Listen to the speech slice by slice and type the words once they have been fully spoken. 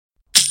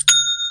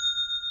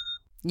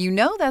You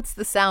know that's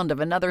the sound of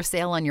another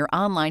sale on your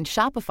online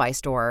Shopify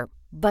store.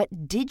 But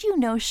did you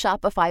know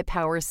Shopify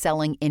powers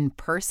selling in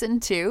person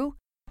too?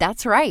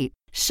 That's right.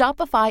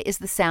 Shopify is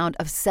the sound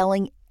of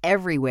selling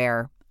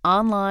everywhere.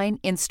 Online,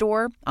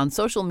 in-store, on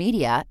social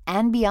media,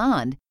 and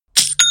beyond.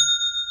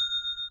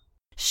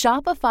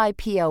 Shopify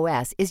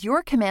POS is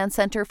your command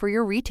center for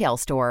your retail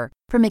store.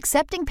 From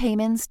accepting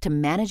payments to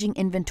managing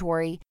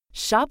inventory,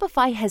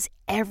 Shopify has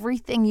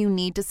everything you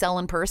need to sell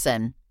in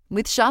person.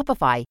 With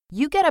Shopify,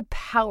 you get a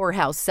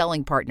powerhouse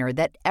selling partner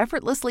that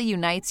effortlessly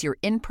unites your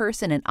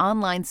in-person and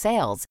online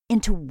sales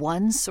into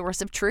one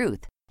source of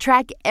truth.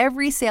 Track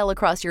every sale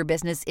across your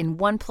business in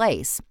one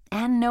place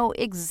and know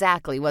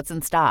exactly what's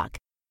in stock.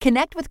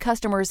 Connect with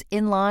customers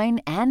in-line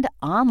and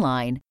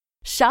online.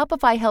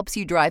 Shopify helps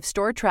you drive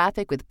store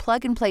traffic with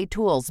plug-and-play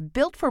tools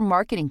built for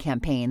marketing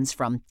campaigns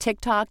from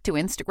TikTok to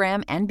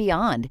Instagram and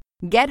beyond.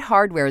 Get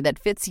hardware that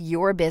fits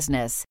your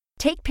business.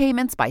 Take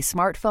payments by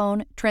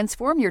smartphone,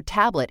 transform your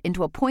tablet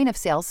into a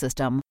point-of-sale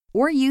system,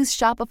 or use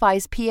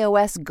Shopify's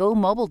POS Go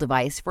mobile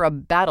device for a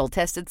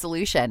battle-tested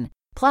solution.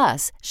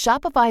 Plus,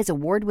 Shopify's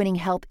award-winning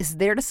help is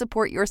there to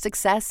support your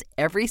success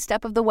every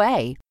step of the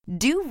way.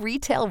 Do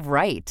retail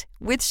right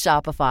with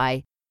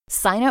Shopify.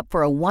 Sign up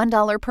for a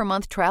 $1 per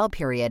month trial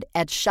period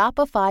at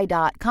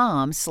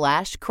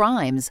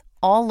shopify.com/crimes,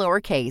 all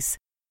lowercase.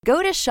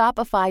 Go to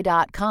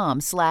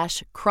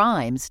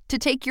shopify.com/crimes to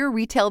take your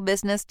retail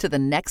business to the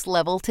next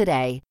level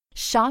today.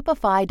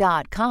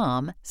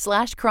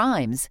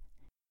 Shopify.com/crimes.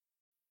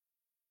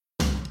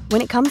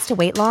 When it comes to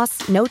weight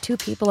loss, no two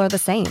people are the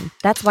same.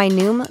 That's why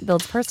Noom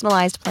builds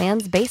personalized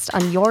plans based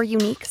on your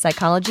unique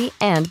psychology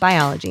and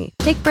biology.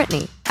 Take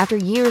Brittany. After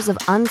years of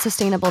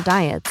unsustainable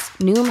diets,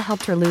 Noom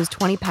helped her lose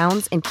 20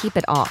 pounds and keep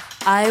it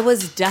off. I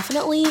was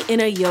definitely in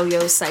a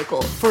yo-yo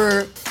cycle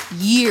for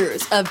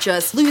years of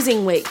just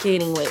losing weight,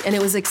 gaining weight, and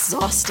it was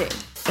exhausting.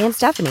 And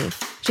Stephanie.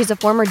 She's a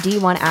former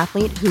D1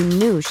 athlete who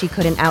knew she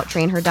couldn't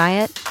out-train her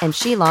diet, and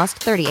she lost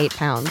 38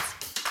 pounds.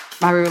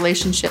 My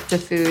relationship to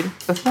food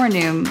before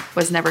Noom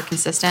was never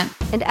consistent.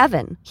 And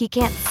Evan, he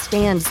can't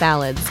stand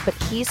salads, but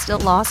he still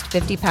lost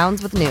 50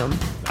 pounds with Noom.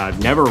 I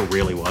never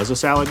really was a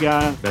salad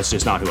guy. That's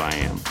just not who I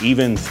am.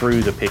 Even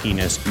through the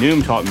pickiness,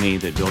 Noom taught me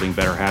that building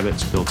better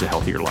habits builds a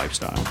healthier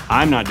lifestyle.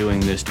 I'm not doing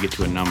this to get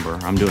to a number.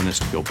 I'm doing this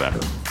to feel better.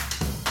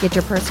 Get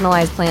your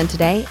personalized plan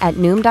today at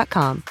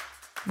Noom.com.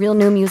 Real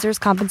Noom users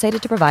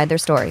compensated to provide their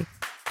story.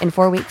 In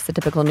 4 weeks, the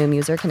typical Noom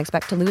user can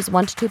expect to lose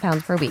 1 to 2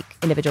 pounds per week.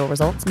 Individual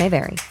results may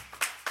vary.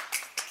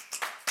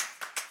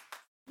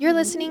 You're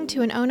listening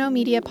to an Ono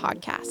Media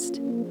podcast.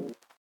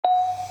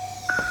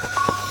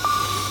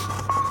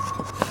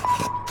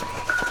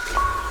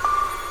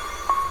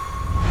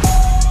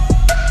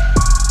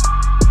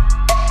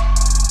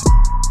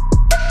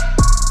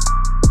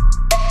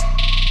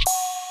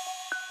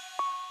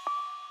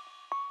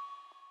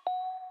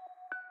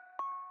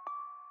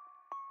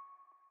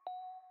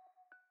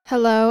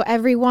 Hello,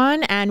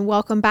 everyone, and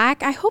welcome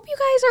back. I hope you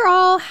guys are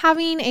all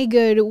having a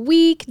good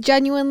week.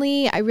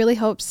 Genuinely, I really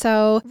hope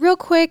so. Real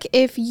quick,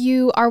 if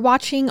you are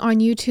watching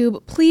on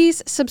YouTube,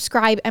 please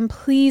subscribe and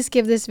please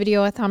give this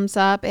video a thumbs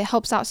up. It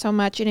helps out so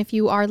much. And if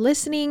you are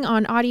listening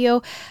on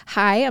audio,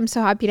 hi, I'm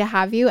so happy to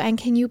have you. And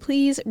can you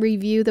please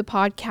review the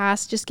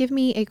podcast? Just give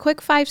me a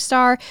quick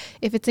 5-star.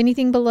 If it's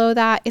anything below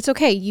that, it's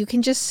okay. You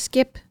can just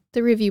skip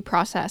the review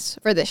process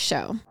for this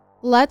show.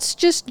 Let's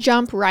just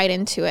jump right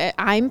into it.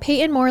 I'm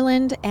Peyton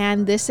Moreland,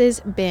 and this is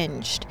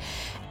Binged.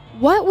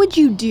 What would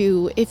you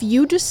do if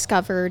you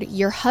discovered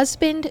your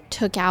husband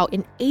took out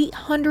an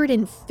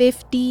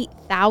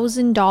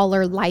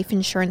 $850,000 life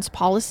insurance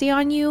policy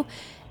on you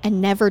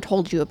and never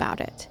told you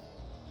about it?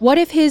 What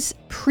if his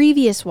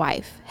previous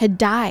wife had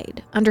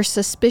died under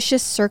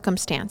suspicious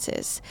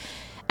circumstances?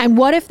 And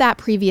what if that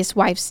previous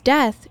wife's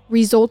death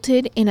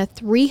resulted in a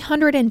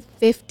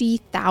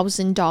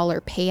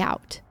 $350,000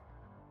 payout?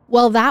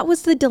 Well, that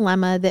was the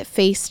dilemma that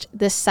faced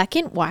the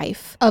second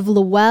wife of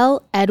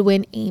Lowell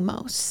Edwin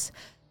Amos,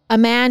 a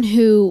man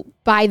who,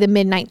 by the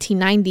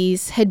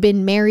mid-1990s, had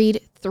been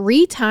married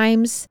 3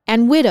 times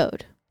and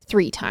widowed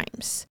 3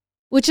 times,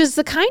 which is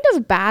the kind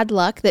of bad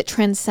luck that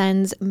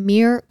transcends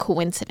mere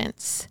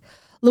coincidence.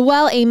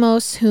 Lowell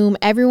Amos, whom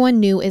everyone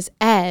knew as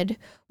Ed,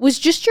 was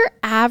just your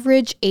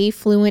average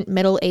affluent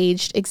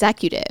middle-aged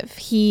executive.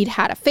 He'd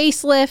had a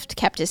facelift,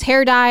 kept his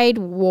hair dyed,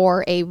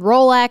 wore a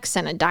Rolex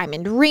and a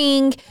diamond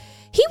ring.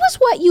 He was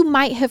what you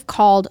might have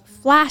called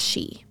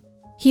flashy.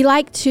 He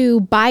liked to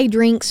buy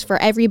drinks for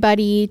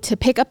everybody, to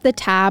pick up the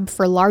tab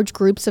for large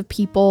groups of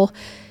people.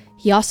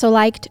 He also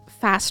liked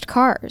fast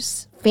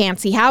cars,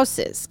 fancy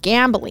houses,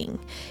 gambling.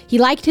 He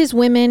liked his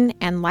women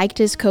and liked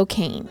his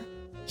cocaine.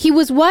 He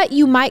was what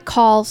you might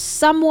call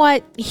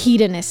somewhat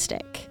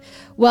hedonistic.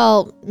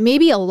 Well,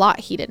 maybe a lot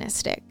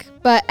hedonistic.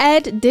 But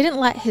Ed didn't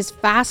let his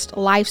fast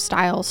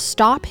lifestyle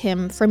stop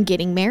him from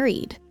getting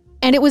married.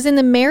 And it was in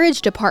the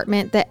marriage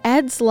department that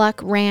Ed's luck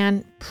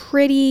ran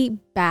pretty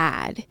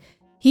bad.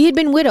 He had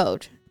been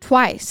widowed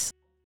twice.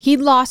 He'd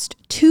lost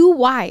 2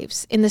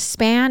 wives in the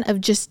span of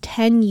just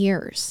 10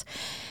 years.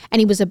 And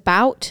he was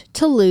about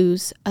to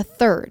lose a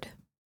third.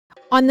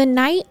 On the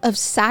night of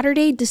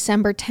Saturday,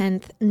 December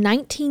 10th,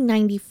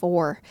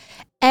 1994,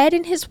 Ed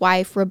and his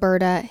wife,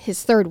 Roberta,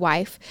 his third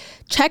wife,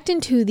 checked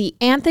into the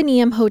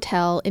Athenaeum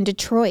Hotel in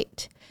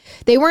Detroit.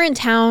 They were in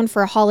town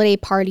for a holiday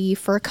party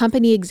for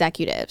company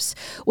executives,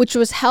 which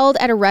was held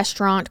at a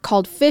restaurant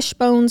called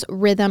Fishbone's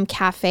Rhythm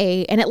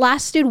Cafe, and it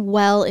lasted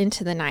well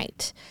into the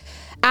night.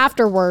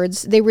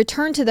 Afterwards, they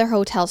returned to their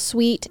hotel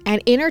suite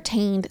and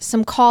entertained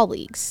some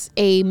colleagues,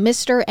 a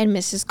Mr. and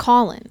Mrs.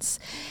 Collins.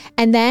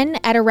 And then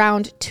at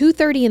around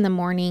 2:30 in the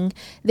morning,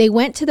 they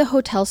went to the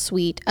hotel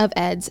suite of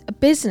Ed's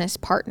business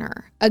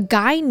partner, a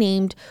guy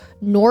named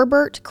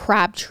Norbert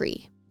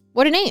Crabtree.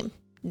 What a name,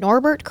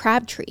 Norbert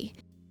Crabtree.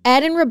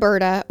 Ed and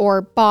Roberta,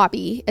 or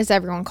Bobby, as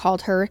everyone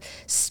called her,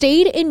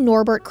 stayed in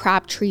Norbert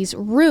Crabtree's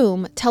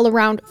room till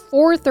around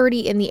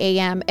 4:30 in the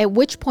a.m., at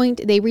which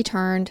point they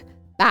returned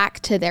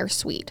back to their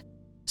suite.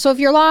 So if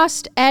you're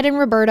lost, Ed and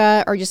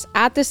Roberta are just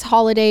at this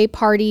holiday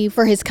party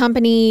for his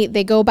company.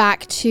 They go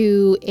back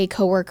to a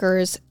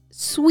coworker's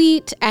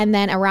suite, and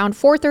then around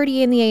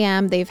 4:30 in the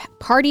a.m., they've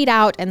partied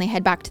out and they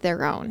head back to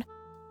their own.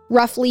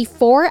 Roughly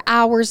 4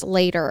 hours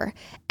later,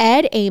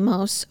 Ed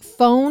Amos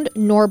phoned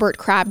Norbert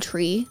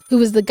Crabtree, who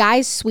was the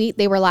guy's suite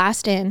they were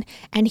last in,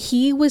 and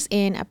he was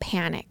in a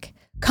panic.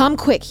 "Come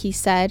quick," he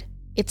said.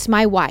 "It's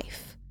my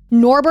wife."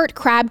 Norbert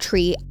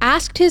Crabtree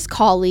asked his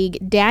colleague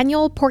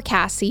Daniel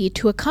Porcassi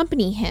to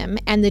accompany him,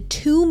 and the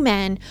two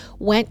men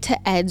went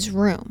to Ed's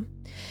room.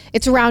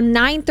 It's around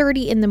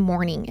 9:30 in the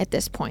morning at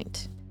this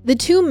point. The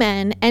two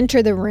men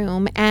enter the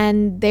room,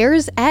 and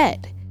there's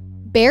Ed,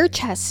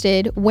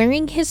 bare-chested,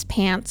 wearing his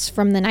pants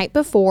from the night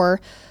before,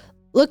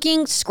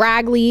 looking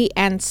scraggly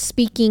and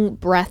speaking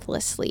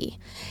breathlessly.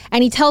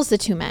 And he tells the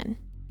two men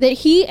that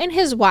he and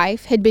his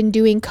wife had been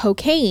doing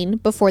cocaine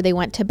before they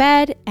went to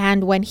bed,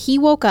 and when he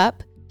woke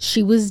up,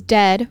 she was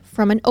dead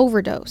from an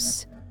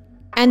overdose.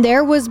 And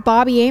there was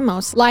Bobby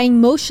Amos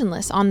lying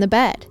motionless on the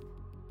bed.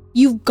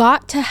 "You've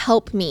got to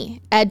help me,"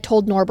 Ed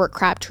told Norbert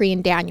Crabtree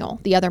and Daniel,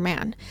 the other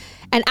man,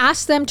 and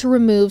asked them to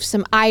remove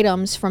some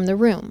items from the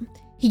room.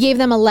 He gave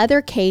them a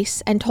leather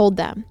case and told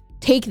them,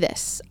 "Take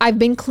this. I've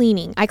been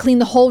cleaning. I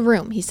cleaned the whole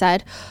room," he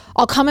said.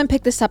 "I'll come and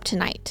pick this up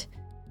tonight."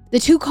 The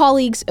two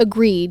colleagues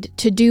agreed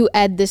to do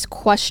Ed this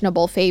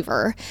questionable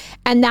favor,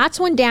 and that's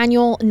when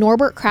Daniel,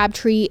 Norbert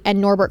Crabtree, and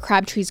Norbert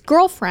Crabtree's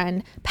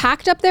girlfriend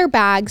packed up their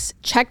bags,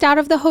 checked out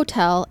of the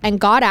hotel, and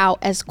got out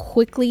as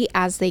quickly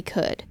as they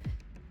could.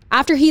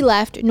 After he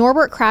left,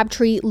 Norbert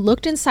Crabtree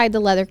looked inside the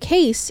leather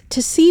case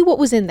to see what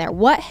was in there.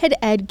 What had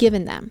Ed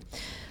given them?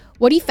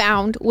 What he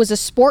found was a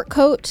sport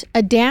coat,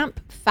 a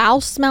damp,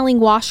 foul-smelling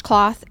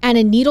washcloth, and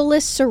a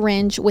needleless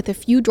syringe with a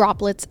few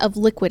droplets of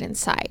liquid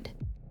inside.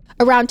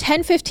 Around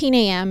 10:15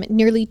 a.m.,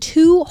 nearly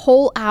 2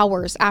 whole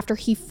hours after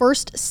he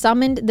first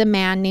summoned the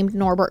man named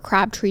Norbert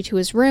Crabtree to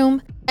his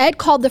room, Ed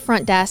called the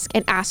front desk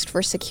and asked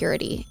for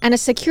security, and a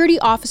security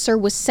officer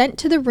was sent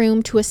to the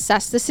room to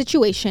assess the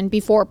situation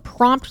before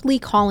promptly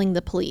calling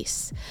the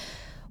police.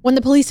 When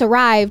the police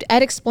arrived,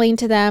 Ed explained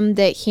to them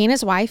that he and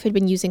his wife had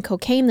been using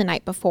cocaine the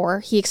night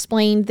before. He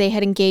explained they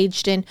had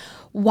engaged in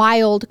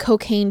wild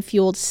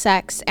cocaine-fueled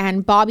sex,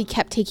 and Bobby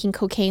kept taking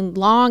cocaine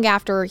long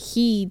after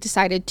he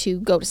decided to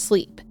go to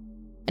sleep.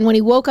 And when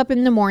he woke up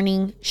in the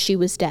morning, she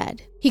was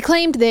dead. He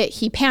claimed that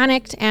he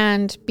panicked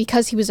and,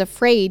 because he was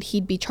afraid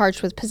he'd be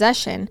charged with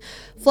possession,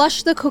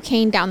 flushed the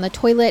cocaine down the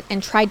toilet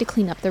and tried to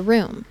clean up the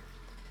room.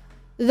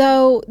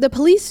 Though the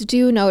police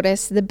do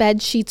notice the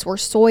bed sheets were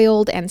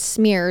soiled and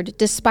smeared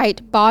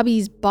despite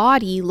Bobby's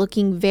body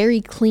looking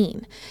very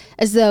clean,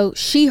 as though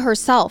she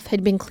herself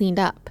had been cleaned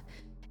up.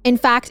 In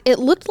fact, it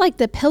looked like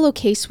the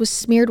pillowcase was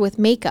smeared with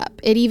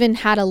makeup. It even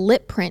had a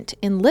lip print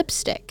in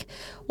lipstick,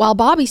 while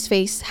Bobby's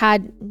face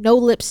had no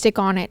lipstick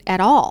on it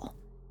at all.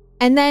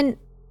 And then,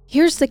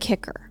 here's the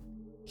kicker.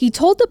 He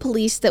told the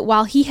police that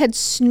while he had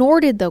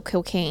snorted the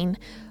cocaine,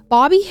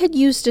 Bobby had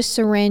used a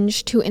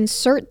syringe to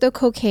insert the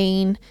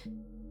cocaine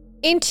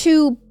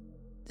into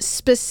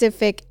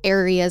specific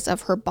areas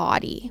of her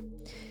body.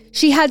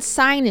 She had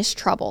sinus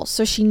trouble,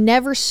 so she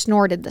never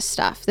snorted the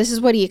stuff. This is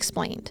what he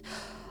explained.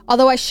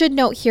 Although I should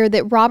note here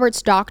that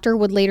Robert's doctor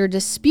would later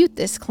dispute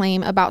this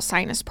claim about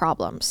sinus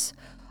problems.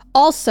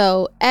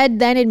 Also, Ed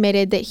then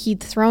admitted that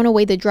he'd thrown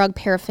away the drug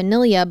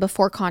paraphernalia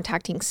before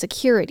contacting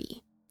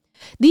security.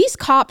 These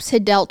cops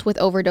had dealt with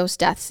overdose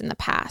deaths in the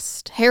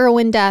past,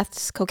 heroin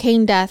deaths,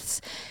 cocaine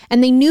deaths,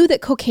 and they knew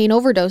that cocaine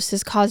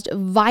overdoses caused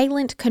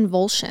violent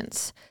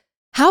convulsions.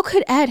 How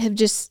could Ed have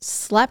just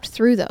slept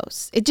through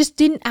those? It just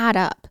didn't add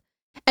up.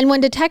 And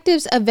when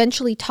detectives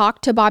eventually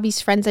talked to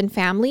Bobby's friends and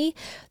family,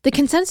 the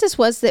consensus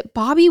was that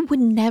Bobby would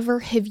never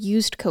have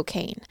used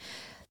cocaine.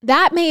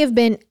 That may have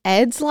been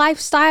Ed's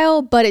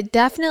lifestyle, but it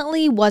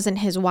definitely wasn't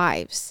his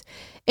wife's.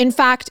 In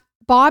fact,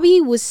 Bobby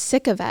was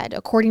sick of Ed,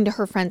 according to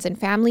her friends and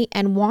family,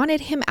 and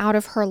wanted him out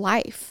of her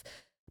life.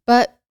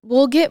 But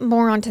we'll get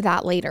more onto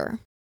that later.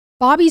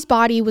 Bobby's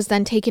body was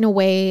then taken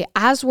away,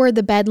 as were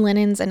the bed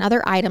linens and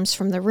other items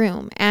from the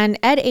room, and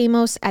Ed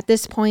Amos at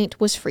this point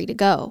was free to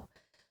go.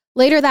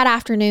 Later that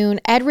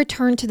afternoon, Ed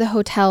returned to the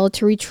hotel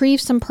to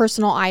retrieve some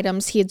personal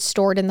items he had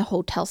stored in the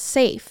hotel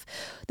safe.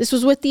 This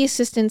was with the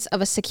assistance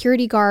of a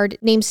security guard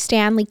named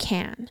Stanley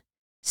Cann.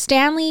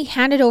 Stanley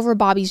handed over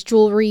Bobby's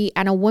jewelry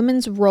and a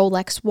woman's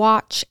Rolex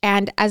watch,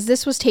 and as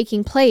this was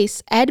taking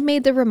place, Ed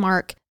made the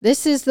remark,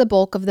 "This is the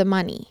bulk of the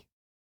money,"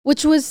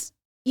 which was,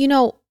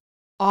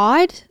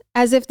 odd,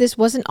 as if this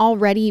wasn't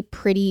already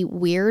pretty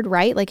weird,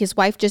 right? Like his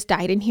wife just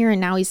died in here and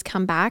now he's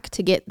come back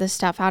to get the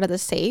stuff out of the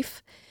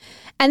safe.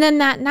 And then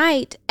that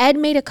night, Ed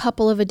made a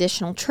couple of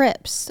additional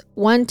trips,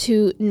 one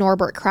to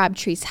Norbert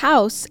Crabtree's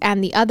house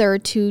and the other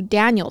to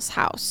Daniel's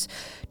house,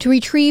 to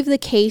retrieve the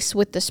case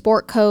with the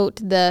sport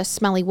coat, the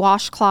smelly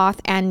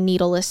washcloth, and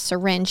needleless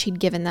syringe he'd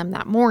given them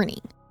that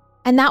morning.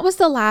 And that was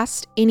the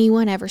last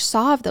anyone ever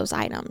saw of those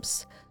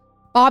items.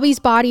 Bobby's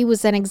body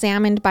was then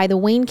examined by the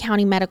Wayne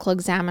County medical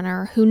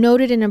examiner, who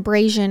noted an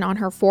abrasion on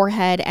her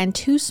forehead and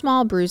 2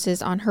 small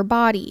bruises on her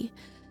body.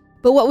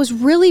 But what was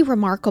really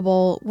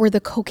remarkable were the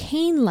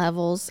cocaine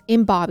levels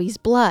in Bobby's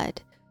blood.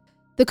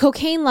 The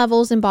cocaine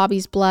levels in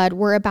Bobby's blood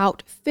were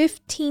about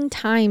 15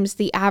 times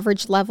the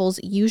average levels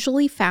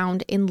usually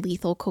found in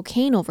lethal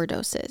cocaine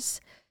overdoses.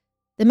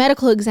 The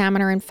medical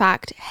examiner, in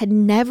fact, had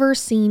never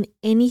seen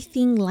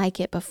anything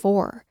like it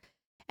before,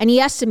 and he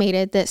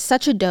estimated that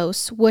such a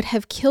dose would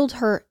have killed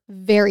her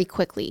very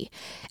quickly,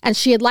 and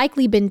she had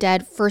likely been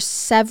dead for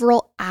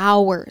several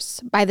hours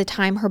by the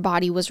time her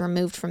body was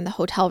removed from the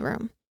hotel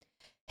room.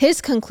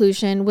 His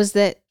conclusion was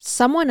that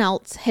someone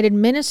else had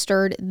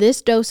administered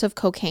this dose of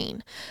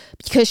cocaine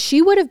because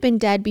she would have been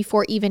dead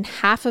before even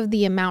half of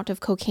the amount of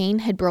cocaine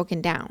had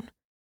broken down.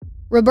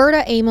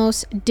 Roberta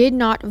Amos did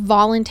not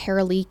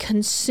voluntarily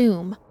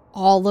consume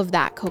all of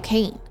that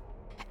cocaine,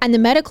 and the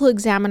medical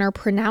examiner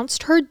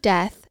pronounced her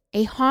death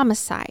a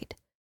homicide.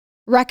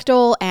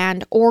 Rectal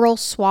and oral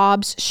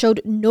swabs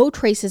showed no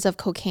traces of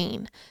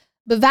cocaine,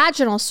 but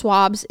vaginal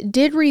swabs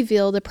did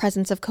reveal the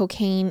presence of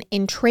cocaine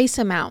in trace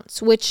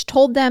amounts, which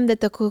told them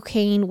that the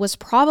cocaine was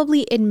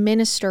probably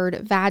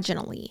administered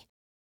vaginally.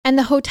 And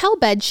the hotel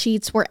bed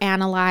sheets were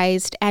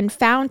analyzed and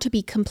found to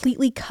be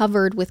completely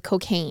covered with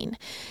cocaine,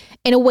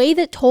 in a way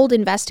that told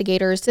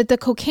investigators that the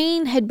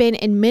cocaine had been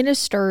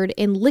administered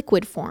in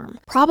liquid form,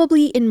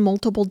 probably in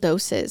multiple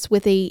doses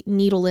with a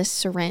needleless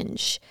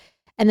syringe,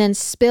 and then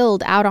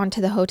spilled out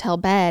onto the hotel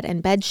bed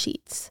and bed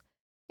sheets.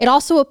 It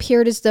also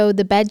appeared as though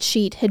the bed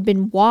sheet had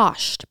been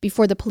washed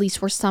before the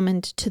police were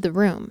summoned to the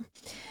room.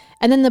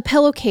 And then the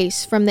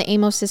pillowcase from the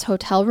Amos's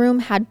hotel room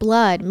had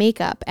blood,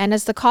 makeup, and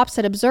as the cops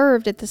had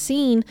observed at the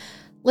scene,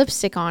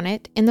 lipstick on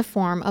it in the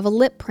form of a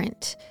lip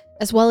print,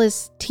 as well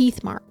as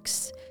teeth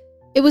marks.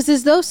 It was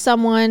as though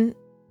someone,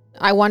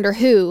 I wonder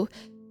who,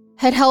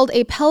 had held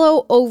a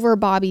pillow over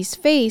Bobby's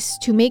face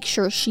to make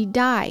sure she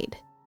died.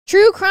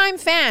 True crime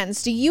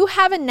fans, do you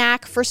have a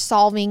knack for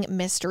solving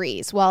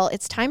mysteries? Well,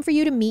 it's time for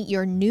you to meet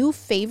your new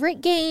favorite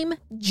game,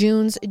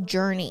 June's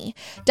Journey.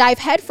 Dive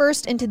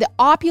headfirst into the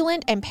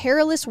opulent and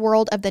perilous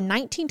world of the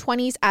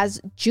 1920s as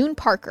June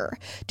Parker,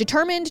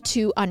 determined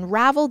to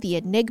unravel the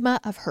enigma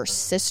of her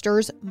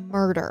sister's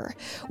murder.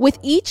 With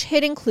each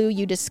hidden clue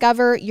you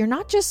discover, you're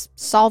not just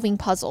solving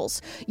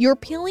puzzles. You're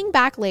peeling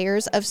back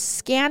layers of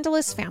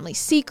scandalous family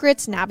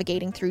secrets,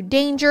 navigating through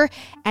danger,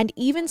 and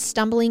even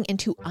stumbling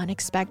into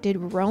unexpected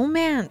romance.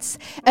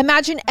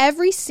 Imagine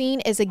every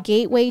scene as a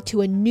gateway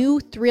to a new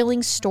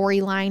thrilling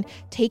storyline,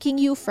 taking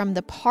you from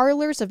the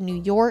parlors of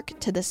New York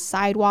to the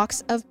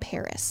sidewalks of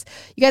Paris.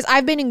 You guys,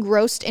 I've been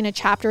engrossed in a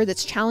chapter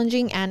that's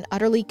challenging and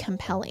utterly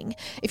compelling.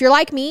 If you're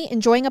like me,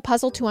 enjoying a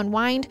puzzle to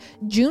unwind,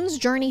 June's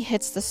Journey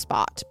hits the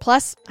spot.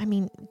 Plus,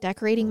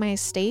 decorating my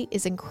estate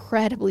is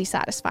incredibly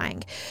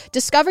satisfying.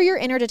 Discover your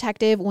inner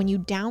detective when you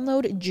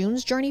download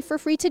June's Journey for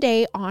free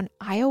today on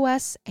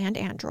iOS and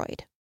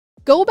Android.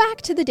 Go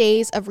back to the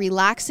days of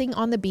relaxing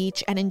on the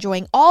beach and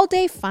enjoying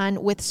all-day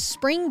fun with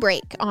Spring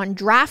Break on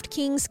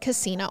DraftKings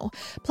Casino.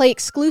 Play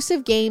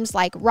exclusive games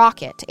like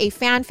Rocket, a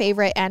fan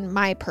favorite and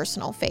my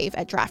personal fave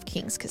at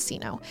DraftKings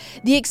Casino.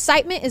 The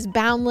excitement is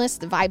boundless,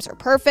 the vibes are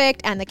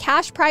perfect, and the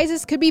cash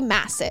prizes could be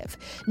massive.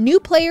 New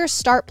players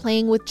start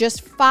playing with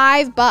just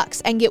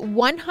 $5 and get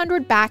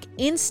 $100 back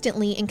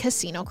instantly in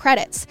casino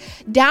credits.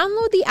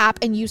 Download the app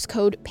and use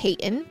code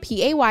PAYTON,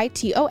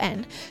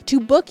 P-A-Y-T-O-N, to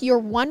book your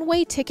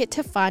one-way ticket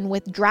to fun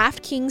with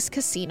DraftKings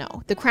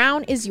Casino. The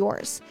crown is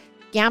yours.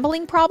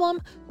 Gambling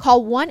problem?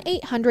 Call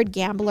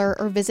 1-800-GAMBLER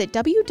or visit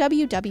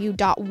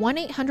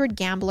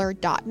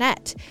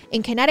www.1800gambler.net.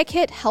 In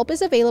Connecticut, help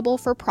is available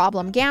for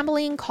problem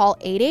gambling. Call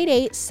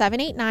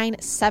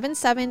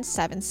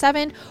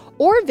 888-789-7777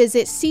 or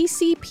visit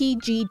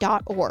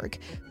ccpg.org.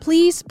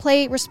 Please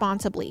play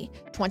responsibly.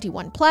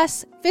 21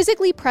 plus,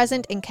 physically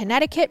present in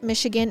Connecticut,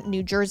 Michigan,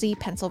 New Jersey,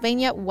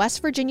 Pennsylvania,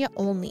 West Virginia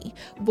only.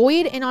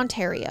 Void in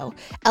Ontario.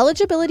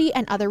 Eligibility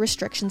and other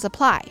restrictions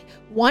apply.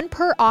 1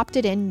 per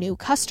opted-in new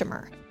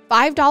customer.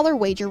 $5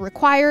 wager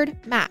required,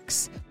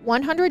 max.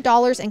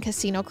 $100 in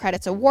casino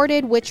credits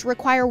awarded, which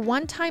require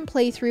one-time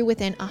playthrough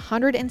within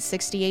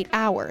 168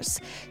 hours.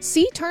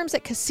 See terms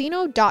at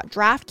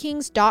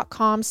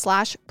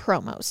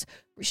casino.draftkings.com/promos.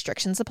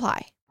 Restrictions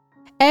apply.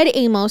 Ed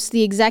Amos,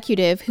 the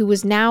executive, who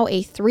was now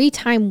a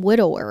 3-time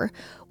widower,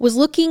 was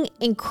looking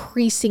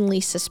increasingly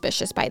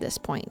suspicious by this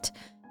point.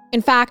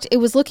 In fact, it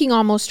was looking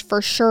almost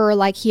for sure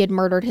like he had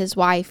murdered his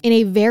wife in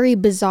a very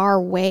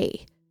bizarre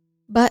way.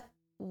 But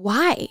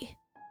why?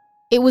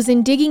 It was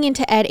in digging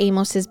into Ed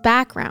Amos's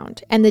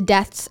background and the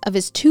deaths of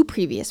his 2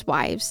 previous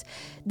wives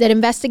that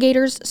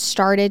investigators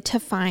started to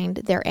find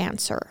their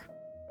answer.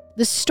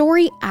 The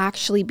story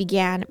actually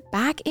began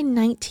back in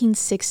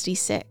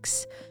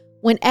 1966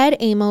 when Ed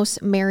Amos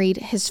married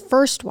his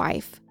first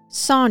wife,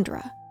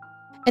 Sandra.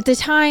 At the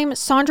time,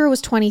 Sandra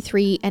was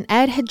 23 and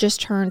Ed had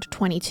just turned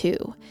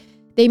 22.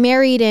 They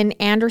married in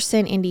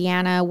Anderson,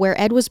 Indiana, where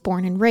Ed was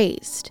born and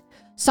raised.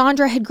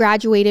 Sandra had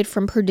graduated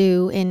from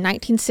Purdue in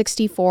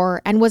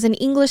 1964 and was an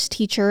English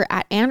teacher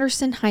at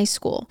Anderson High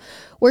School,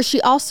 where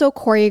she also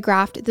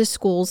choreographed the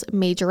school's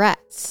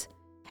majorettes.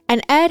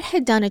 And Ed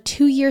had done a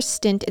 2-year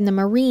stint in the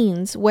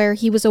Marines, where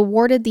he was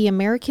awarded the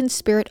American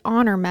Spirit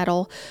Honor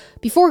Medal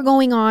before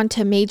going on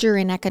to major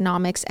in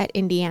economics at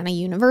Indiana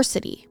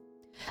University.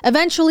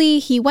 Eventually,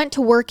 he went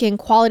to work in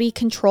quality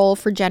control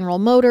for General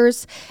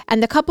Motors,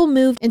 and the couple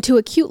moved into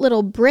a cute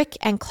little brick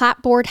and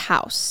clapboard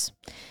house.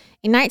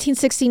 In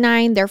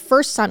 1969, their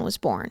first son was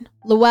born,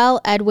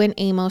 Lowell Edwin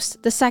Amos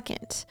II,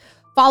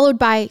 followed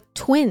by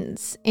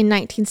twins in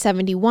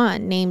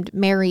 1971 named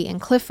Mary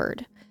and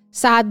Clifford.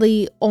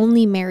 Sadly,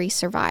 only Mary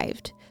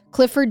survived.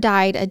 Clifford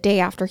died a day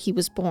after he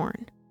was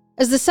born.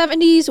 As the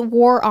 70s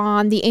wore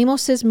on, the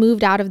Amoses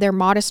moved out of their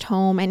modest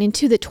home and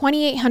into the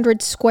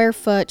 2,800 square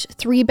foot,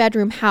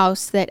 3-bedroom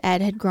house that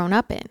Ed had grown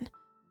up in.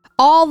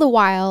 All the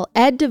while,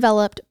 Ed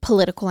developed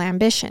political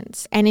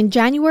ambitions, and in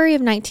January of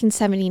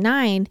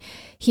 1979,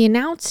 he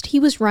announced he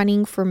was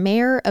running for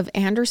mayor of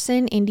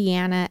Anderson,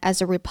 Indiana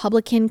as a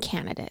Republican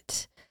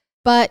candidate.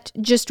 But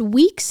just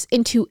weeks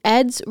into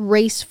Ed's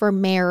race for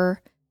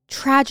mayor,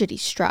 tragedy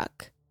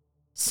struck.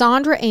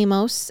 Sandra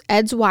Amos,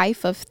 Ed's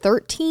wife of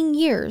 13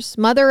 years,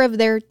 mother of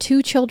their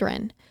 2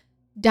 children,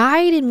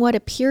 died in what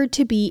appeared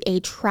to be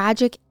a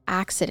tragic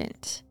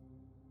accident.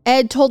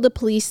 Ed told the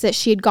police that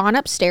she had gone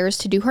upstairs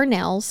to do her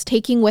nails,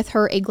 taking with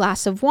her a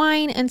glass of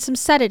wine and some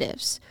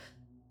sedatives.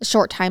 A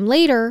short time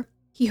later,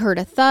 he heard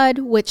a thud,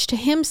 which to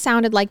him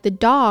sounded like the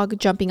dog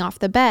jumping off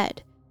the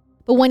bed.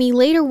 But when he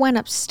later went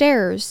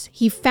upstairs,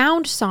 he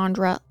found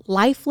Sandra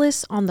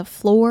lifeless on the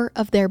floor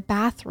of their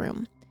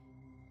bathroom.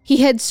 He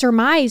had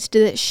surmised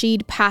that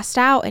she'd passed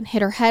out and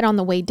hit her head on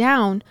the way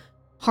down,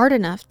 hard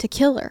enough to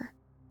kill her.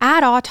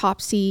 At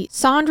autopsy,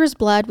 Sandra's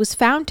blood was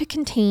found to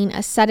contain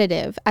a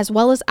sedative as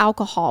well as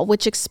alcohol,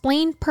 which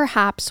explained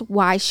perhaps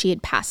why she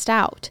had passed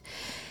out.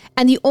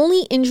 And the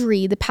only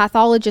injury the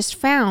pathologist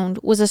found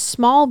was a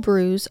small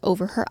bruise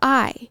over her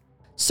eye.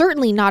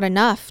 Certainly not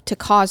enough to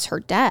cause her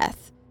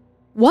death.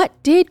 What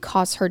did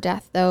cause her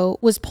death, though,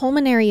 was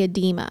pulmonary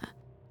edema,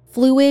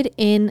 fluid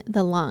in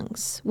the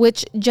lungs,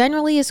 which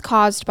generally is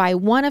caused by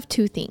one of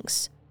 2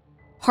 things: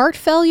 heart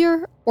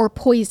failure or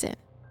poison.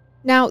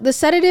 Now, the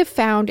sedative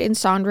found in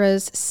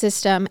Sandra's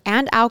system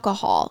and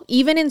alcohol,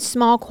 even in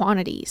small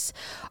quantities,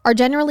 are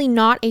generally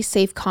not a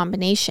safe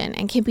combination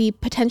and can be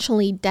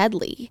potentially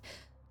deadly.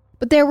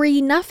 But there were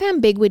enough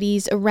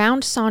ambiguities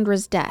around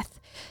Sandra's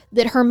death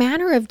that her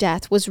manner of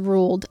death was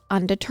ruled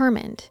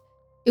undetermined.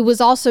 It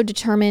was also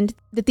determined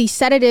that the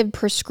sedative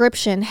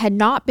prescription had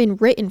not been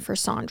written for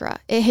Sandra.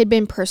 It had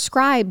been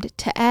prescribed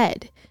to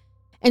Ed.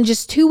 And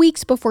just 2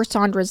 weeks before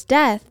Sandra's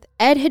death,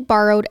 Ed had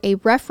borrowed a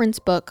reference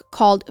book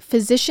called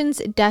Physician's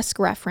Desk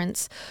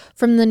Reference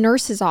from the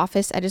nurse's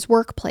office at his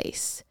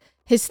workplace.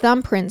 His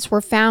thumbprints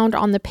were found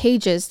on the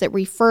pages that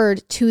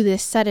referred to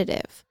this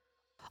sedative.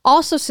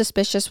 Also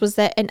suspicious was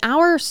that an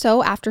hour or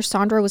so after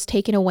Sandra was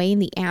taken away in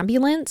the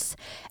ambulance,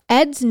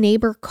 Ed's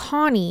neighbor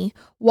Connie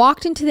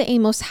walked into the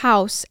Amos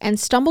house and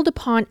stumbled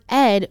upon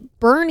Ed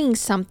burning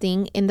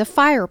something in the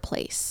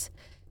fireplace.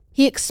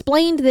 He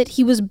explained that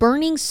he was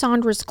burning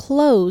Sandra's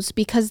clothes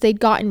because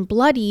they'd gotten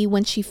bloody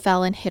when she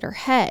fell and hit her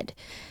head,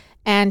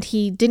 and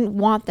he didn't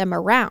want them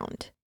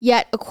around.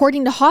 Yet,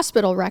 according to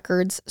hospital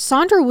records,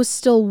 Sandra was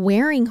still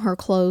wearing her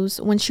clothes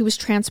when she was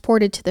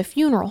transported to the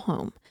funeral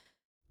home.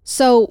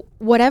 So,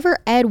 whatever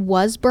Ed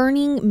was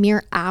burning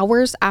mere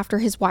hours after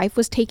his wife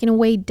was taken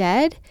away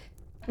dead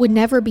would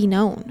never be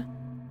known.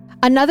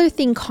 Another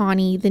thing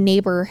Connie, the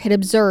neighbor, had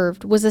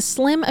observed was a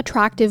slim,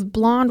 attractive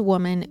blonde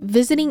woman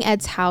visiting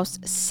Ed's house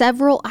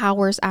several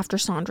hours after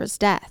Sandra's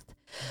death.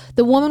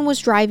 The woman was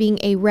driving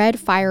a red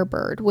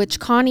Firebird,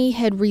 which Connie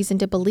had reason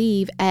to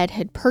believe Ed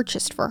had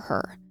purchased for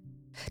her.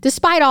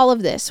 Despite all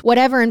of this,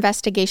 whatever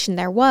investigation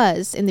there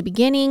was in the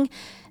beginning,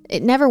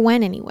 it never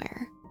went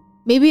anywhere.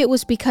 Maybe it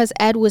was because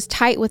Ed was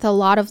tight with a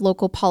lot of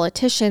local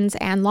politicians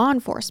and law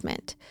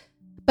enforcement.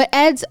 But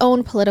Ed's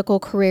own political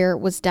career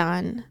was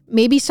done.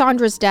 Maybe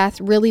Sandra's death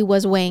really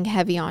was weighing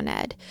heavy on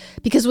Ed,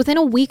 because within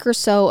a week or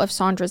so of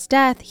Sandra's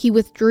death, he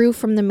withdrew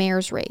from the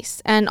mayor's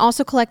race and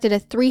also collected a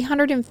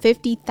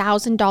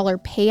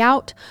 $350,000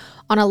 payout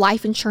on a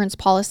life insurance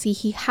policy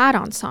he had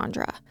on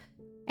Sandra.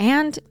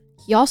 And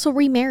he also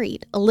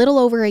remarried a little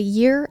over a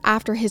year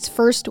after his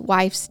first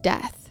wife's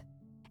death.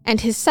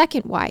 And his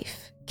second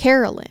wife,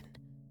 Carolyn,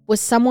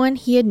 was someone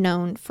he had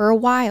known for a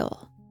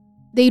while.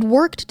 They'd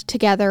worked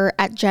together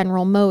at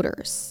General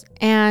Motors,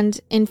 and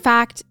in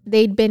fact,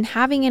 they'd been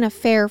having an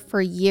affair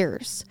for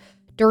years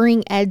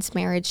during Ed's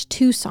marriage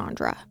to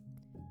Sandra.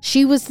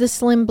 She was the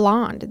slim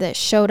blonde that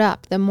showed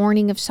up the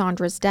morning of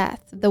Sandra's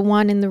death, the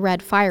one in the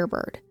red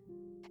Firebird.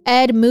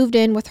 Ed moved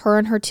in with her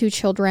and her 2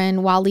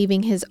 children while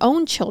leaving his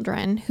own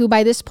children, who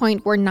by this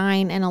point were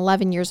 9 and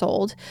 11 years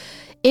old,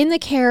 in the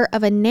care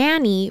of a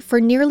nanny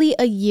for nearly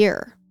a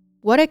year.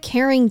 What a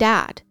caring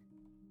dad.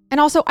 And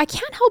also, I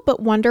can't help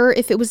but wonder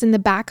if it was in the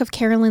back of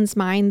Carolyn's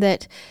mind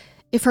that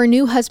if her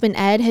new husband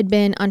Ed had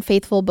been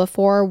unfaithful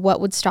before,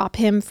 what would stop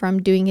him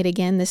from doing it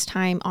again, this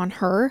time on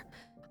her?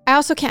 I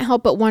also can't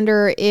help but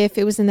wonder if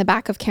it was in the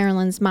back of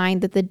Carolyn's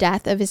mind that the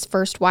death of his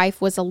first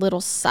wife was a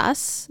little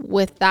sus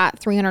with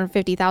that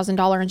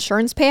 $350,000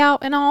 insurance payout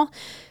and all.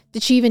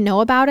 Did she even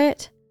know about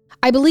it?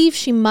 I believe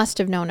she must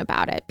have known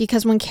about it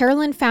because when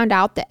Carolyn found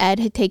out that Ed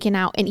had taken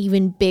out an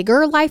even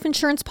bigger life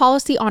insurance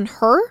policy on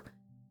her,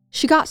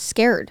 she got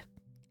scared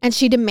and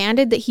she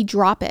demanded that he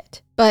drop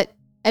it, but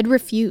Ed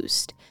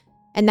refused.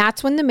 And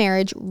that's when the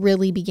marriage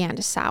really began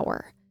to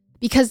sour,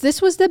 because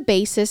this was the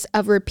basis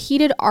of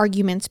repeated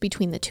arguments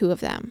between the two of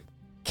them.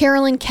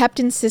 Carolyn kept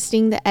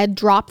insisting that Ed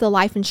drop the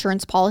life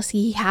insurance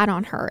policy he had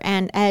on her,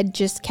 and Ed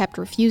just kept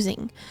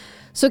refusing.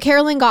 So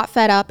Carolyn got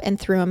fed up and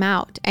threw him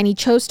out, and he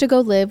chose to go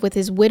live with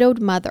his widowed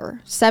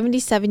mother,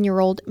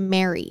 77-year-old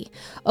Mary,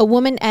 a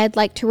woman Ed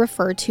liked to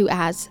refer to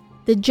as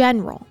the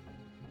General.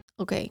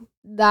 Okay,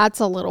 that's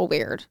a little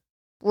weird,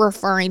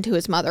 referring to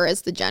his mother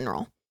as the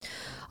General.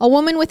 A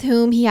woman with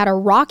whom he had a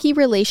rocky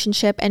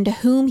relationship and to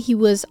whom he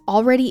was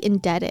already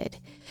indebted.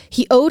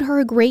 He owed her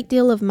a great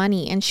deal of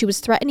money and she was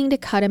threatening to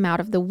cut him out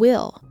of the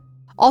will.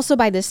 Also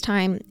by this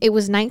time, it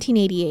was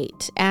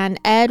 1988 and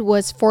Ed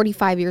was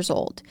 45 years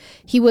old.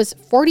 He was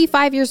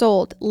 45 years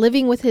old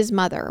living with his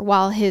mother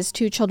while his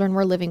 2 children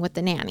were living with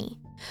the nanny.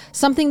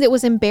 Something that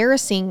was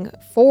embarrassing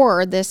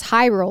for this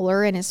high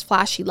roller and his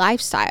flashy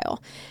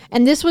lifestyle.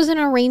 And this was an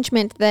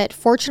arrangement that,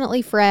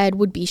 fortunately for Ed,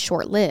 would be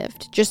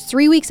short-lived. Just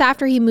 3 weeks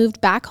after he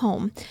moved back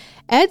home,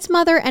 Ed's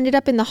mother ended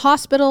up in the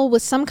hospital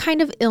with some kind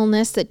of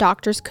illness that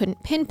doctors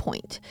couldn't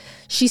pinpoint.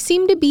 She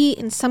seemed to be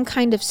in some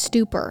kind of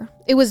stupor.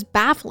 It was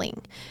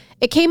baffling.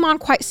 It came on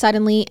quite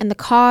suddenly, and the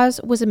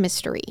cause was a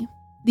mystery.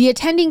 The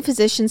attending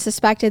physician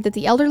suspected that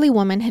the elderly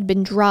woman had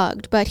been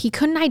drugged, but he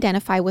couldn't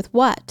identify with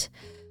what.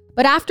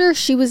 But after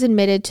she was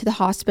admitted to the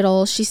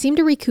hospital, she seemed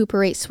to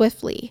recuperate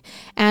swiftly,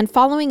 and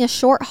following a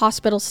short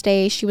hospital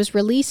stay, she was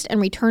released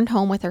and returned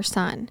home with her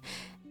son.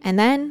 And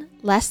then,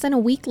 less than a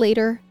week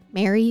later,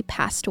 Mary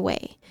passed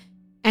away.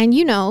 And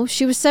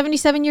she was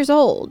 77 years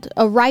old,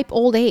 a ripe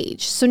old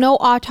age, so no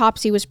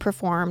autopsy was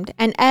performed,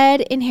 and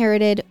Ed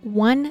inherited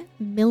 $1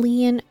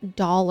 million.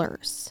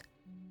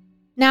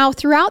 Now,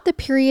 throughout the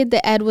period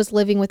that Ed was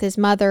living with his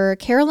mother,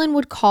 Carolyn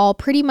would call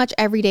pretty much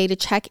every day to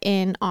check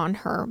in on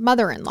her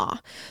mother-in-law,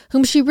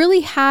 whom she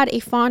really had a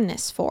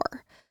fondness for.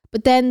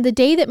 But then the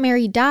day that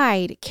Mary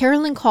died,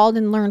 Carolyn called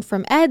and learned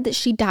from Ed that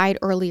she died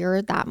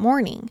earlier that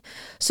morning.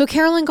 So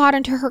Carolyn got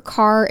into her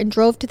car and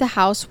drove to the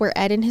house where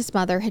Ed and his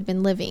mother had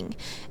been living.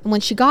 And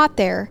when she got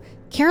there,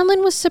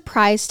 Carolyn was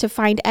surprised to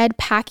find Ed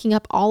packing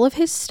up all of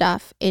his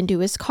stuff into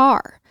his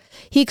car.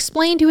 He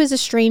explained to his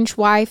estranged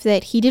wife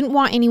that he didn't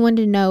want anyone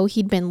to know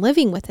he'd been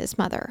living with his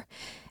mother.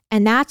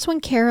 And that's when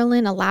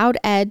Carolyn allowed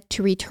Ed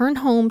to return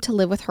home to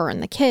live with her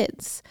and the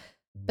kids.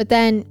 But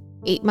then,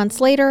 8 months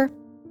later,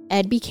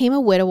 Ed became a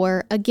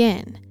widower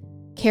again.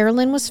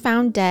 Carolyn was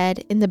found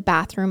dead in the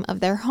bathroom of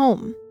their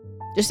home,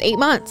 just 8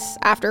 months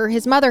after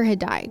his mother had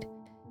died.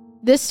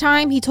 This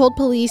time, he told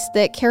police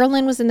that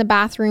Carolyn was in the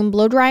bathroom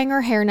blow-drying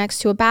her hair next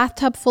to a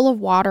bathtub full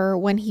of water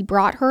when he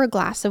brought her a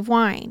glass of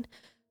wine,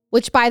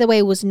 which, by the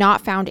way, was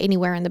not found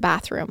anywhere in the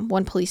bathroom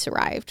when police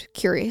arrived,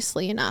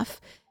 curiously enough.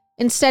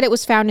 Instead, it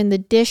was found in the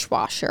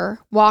dishwasher,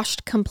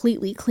 washed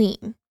completely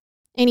clean.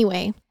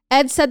 Anyway,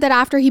 Ed said that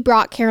after he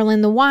brought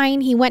Carolyn the wine,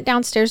 he went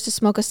downstairs to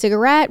smoke a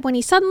cigarette when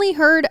he suddenly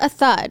heard a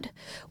thud,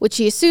 which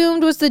he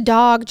assumed was the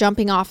dog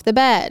jumping off the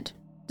bed.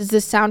 Does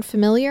this sound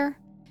familiar?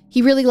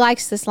 He really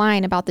likes this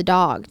line about the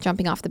dog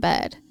jumping off the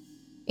bed.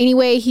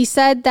 Anyway, he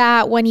said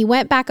that when he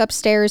went back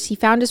upstairs, he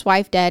found his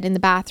wife dead in the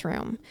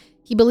bathroom.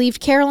 He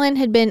believed Carolyn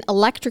had been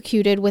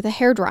electrocuted with a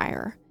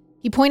hairdryer.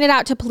 He pointed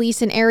out to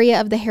police an area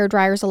of the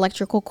hairdryer's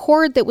electrical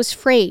cord that was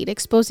frayed,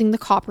 exposing the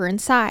copper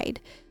inside.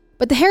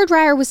 But the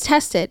hairdryer was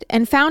tested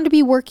and found to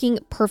be working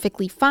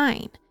perfectly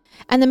fine.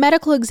 And the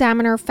medical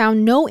examiner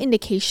found no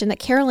indication that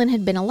Carolyn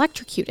had been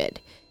electrocuted.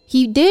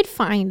 He did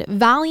find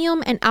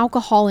Valium and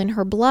alcohol in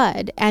her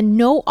blood and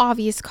no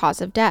obvious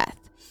cause of death.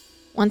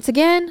 Once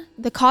again,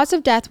 the cause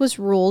of death was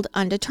ruled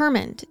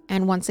undetermined,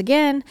 and once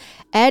again,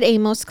 Ed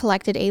Amos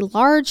collected a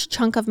large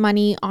chunk of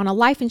money on a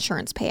life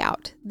insurance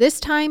payout, this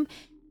time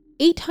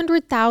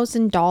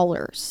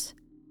 $800,000.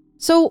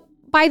 So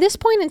by this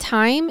point in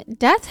time,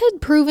 death had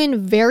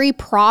proven very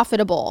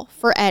profitable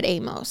for Ed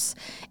Amos.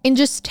 In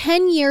just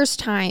 10 years'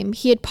 time,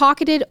 he had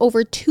pocketed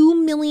over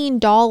 $2 million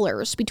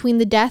between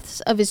the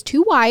deaths of his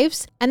 2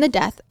 wives and the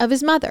death of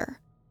his mother.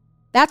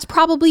 That's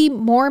probably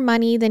more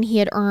money than he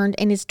had earned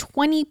in his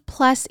 20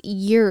 plus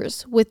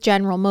years with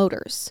General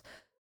Motors.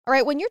 All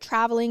right, when you're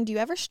traveling, do you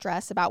ever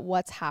stress about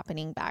what's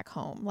happening back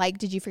home? Like,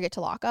 did you forget to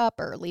lock up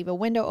or leave a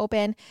window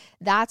open?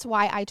 That's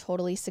why I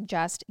totally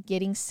suggest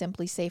getting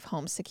SimpliSafe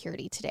Home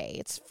Security today.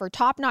 It's for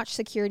top-notch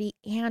security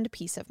and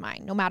peace of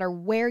mind, no matter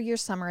where your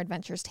summer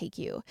adventures take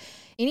you.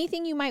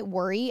 Anything you might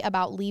worry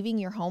about leaving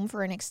your home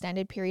for an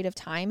extended period of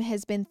time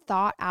has been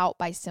thought out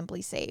by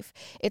SimpliSafe.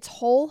 It's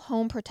whole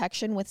home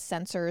protection with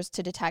sensors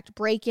to detect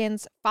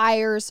break-ins,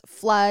 fires,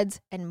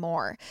 floods, and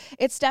more.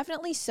 It's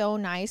definitely so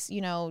nice,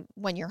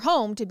 when you're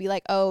home to be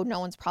like, oh, no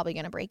one's probably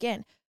going to break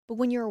in. But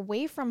when you're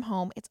away from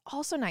home, it's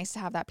also nice to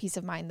have that peace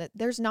of mind that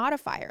there's not a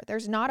fire,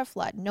 there's not a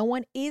flood, no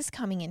one is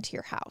coming into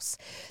your house.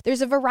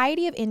 There's a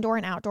variety of indoor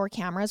and outdoor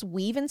cameras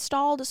we've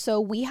installed, so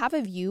we have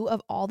a view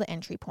of all the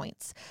entry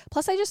points.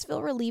 Plus, I just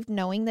feel relieved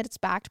knowing that it's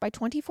backed by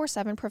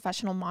 24/7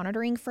 professional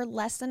monitoring for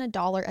less than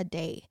 $1 a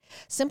day.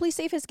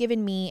 SimpliSafe has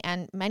given me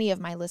and many of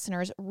my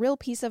listeners real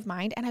peace of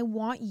mind, and I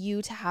want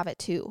you to have it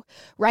too.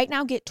 Right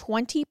now, get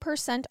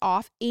 20%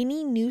 off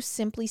any new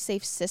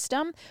SimpliSafe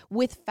system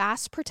with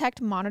Fast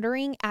Protect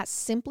monitoring at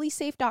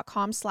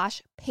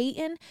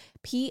simplisafe.com/Payton,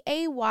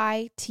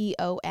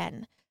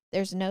 Payton.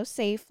 There's no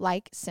safe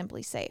like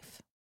SimpliSafe.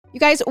 You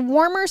guys,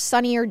 warmer,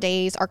 sunnier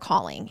days are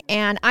calling,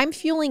 and I'm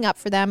fueling up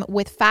for them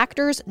with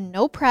Factor's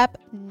no prep,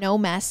 no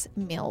mess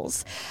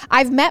meals.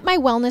 I've met my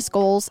wellness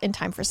goals in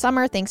time for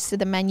summer thanks to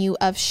the menu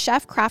of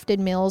chef-crafted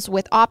meals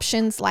with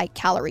options like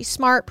Calorie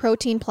Smart,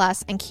 Protein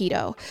Plus, and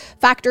Keto.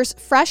 Factor's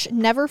fresh,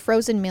 never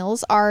frozen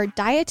meals are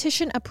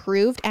dietitian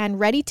approved and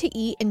ready to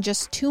eat in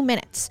just 2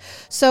 minutes.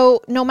 So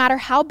no matter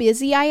how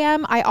busy I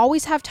am, I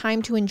always have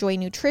time to enjoy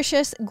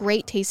nutritious,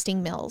 great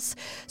tasting meals.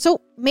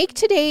 So make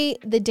today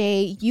the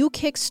day you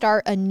kickstart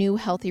a new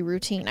healthy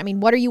routine. I mean,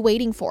 what are you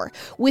waiting for?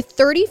 With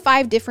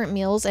 35 different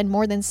meals and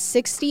more than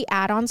 60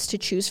 add-ons to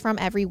choose from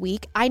every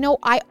week, I know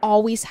I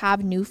always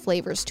have new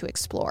flavors to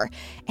explore.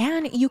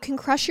 And you can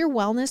crush your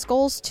wellness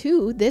goals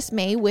too this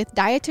May with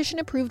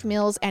dietitian-approved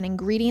meals and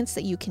ingredients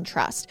that you can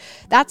trust.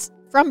 That's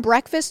from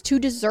breakfast to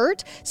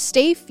dessert.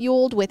 Stay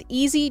fueled with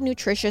easy,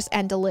 nutritious,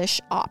 and delish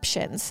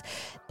options.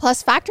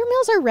 Plus, Factor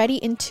meals are ready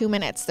in 2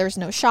 minutes. There's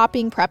no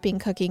shopping, prepping,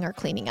 cooking, or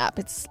cleaning up.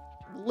 It's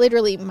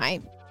literally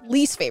my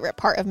least favorite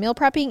part of meal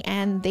prepping,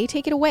 and they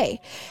take it away.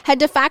 Head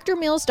to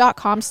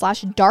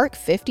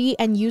factormeals.com/dark50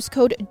 and use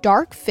code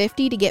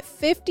DARK50 to get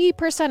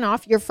 50%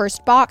 off your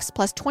first box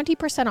plus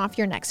 20% off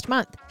your next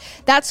month.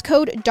 That's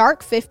code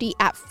DARK50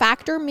 at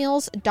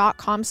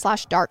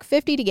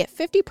factormeals.com/dark50 to get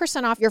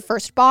 50% off your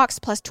first box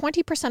plus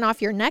 20%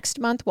 off your next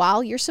month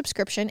while your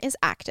subscription is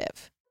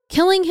active.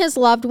 Killing his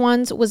loved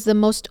ones was the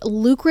most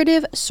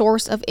lucrative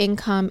source of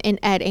income in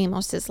Ed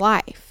Amos's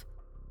life.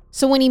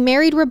 So when he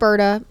married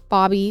Roberta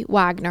Bobby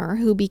Wagner,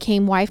 who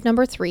became wife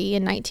number 3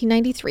 in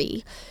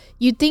 1993,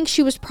 you'd think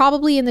she was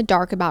probably in the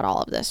dark about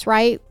all of this,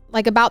 right?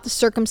 Like about the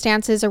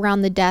circumstances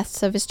around the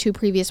deaths of his 2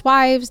 previous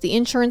wives, the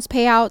insurance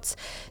payouts,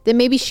 that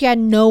maybe she had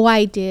no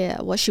idea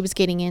what she was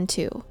getting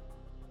into.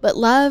 But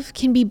love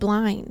can be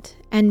blind,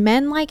 and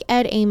men like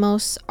Ed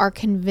Amos are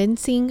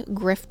convincing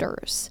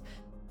grifters.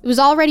 It was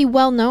already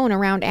well known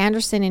around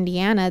Anderson,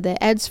 Indiana,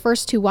 that Ed's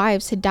first 2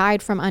 wives had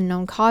died from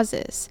unknown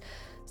causes.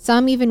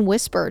 Some even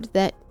whispered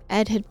that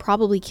Ed had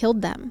probably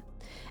killed them.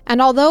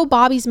 And although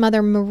Bobby's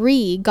mother,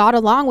 Marie, got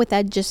along with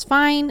Ed just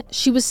fine,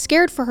 she was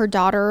scared for her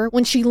daughter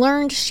when she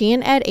learned she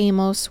and Ed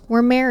Amos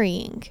were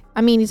marrying.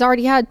 I mean, he's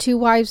already had 2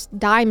 wives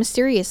die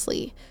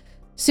mysteriously.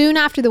 Soon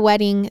after the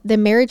wedding, the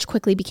marriage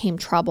quickly became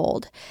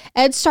troubled.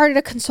 Ed started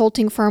a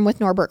consulting firm with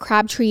Norbert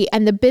Crabtree,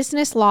 and the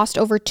business lost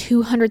over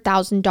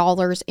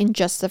 $200,000 in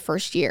just the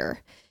first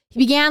year. He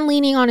began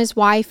leaning on his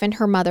wife and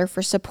her mother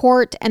for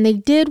support, and they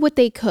did what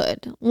they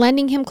could,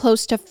 lending him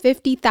close to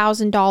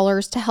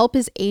 $50,000 to help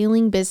his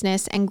ailing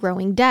business and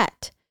growing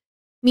debt.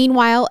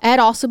 Meanwhile, Ed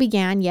also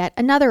began yet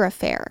another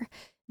affair,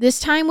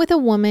 this time with a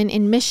woman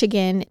in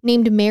Michigan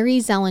named Mary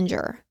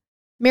Zellinger.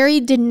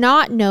 Mary did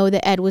not know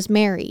that Ed was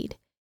married.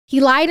 He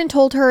lied and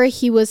told her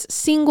he was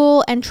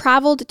single and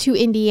traveled to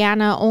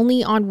Indiana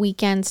only on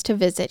weekends to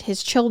visit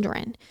his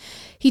children.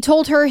 He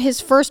told her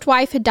his first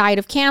wife had died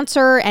of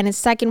cancer and his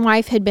second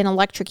wife had been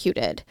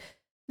electrocuted.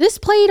 This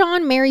played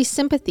on Mary's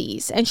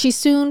sympathies, and she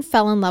soon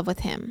fell in love with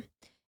him.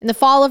 In the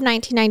fall of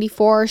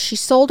 1994, she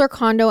sold her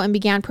condo and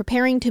began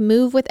preparing to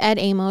move with Ed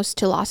Amos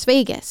to Las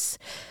Vegas.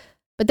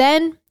 But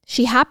then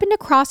she happened to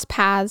cross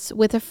paths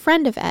with a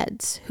friend of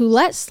Ed's who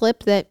let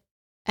slip that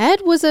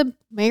Ed was a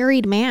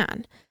married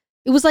man.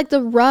 It was like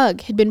the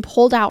rug had been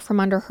pulled out from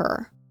under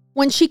her.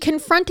 When she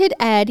confronted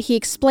Ed, he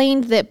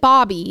explained that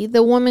Bobby,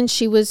 the woman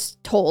she was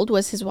told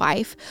was his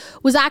wife,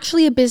 was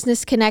actually a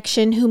business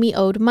connection whom he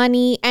owed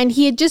money, and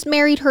he had just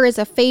married her as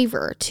a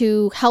favor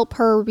to help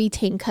her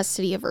retain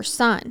custody of her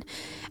son,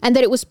 and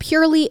that it was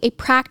purely a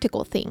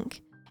practical thing,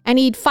 and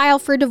he'd file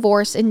for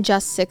divorce in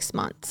just 6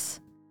 months.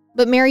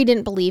 But Mary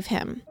didn't believe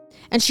him,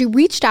 and she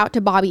reached out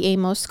to Bobby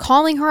Amos,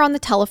 calling her on the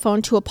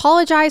telephone to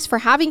apologize for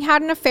having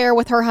had an affair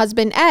with her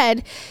husband,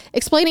 Ed,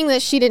 explaining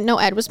that she didn't know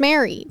Ed was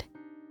married.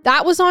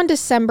 That was on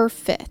December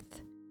 5th.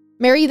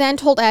 Mary then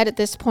told Ed at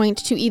this point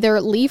to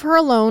either leave her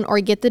alone or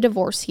get the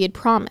divorce he had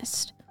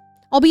promised.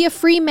 "I'll be a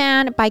free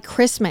man by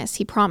Christmas,"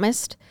 he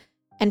promised.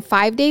 And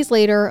 5 days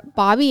later,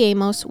 Bobby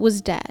Amos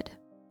was dead.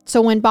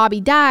 So when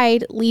Bobby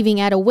died, leaving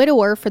Ed a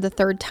widower for the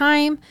third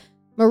time,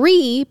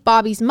 Marie,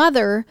 Bobby's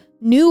mother,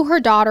 knew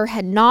her daughter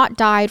had not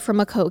died from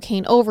a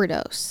cocaine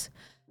overdose.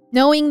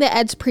 Knowing that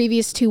Ed's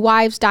previous 2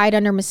 wives died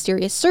under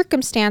mysterious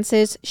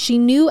circumstances, she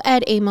knew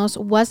Ed Amos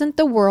wasn't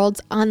the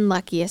world's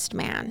unluckiest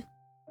man.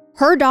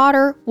 Her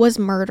daughter was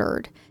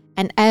murdered,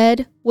 and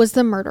Ed was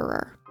the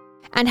murderer.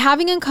 And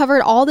having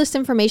uncovered all this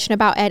information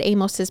about Ed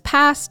Amos's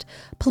past,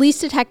 police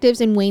detectives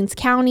in Waynes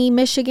County,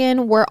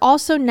 Michigan, were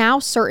also now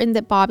certain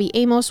that Bobby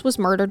Amos was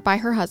murdered by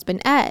her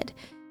husband, Ed.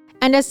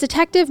 And as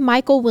Detective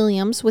Michael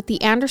Williams with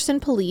the Anderson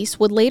Police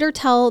would later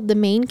tell the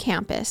main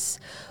campus,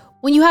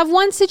 when you have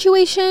one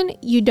situation,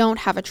 you don't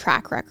have a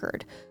track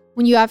record.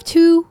 When you have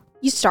 2,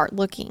 you start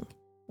looking.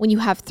 When you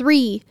have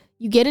 3,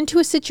 you get into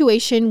a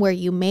situation where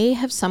you may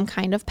have some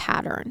kind of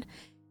pattern.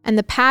 And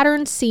the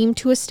pattern seemed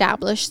to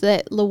establish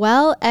that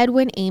Lowell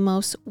Edwin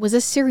Amos was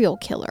a serial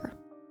killer.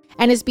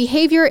 And his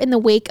behavior in the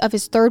wake of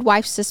his third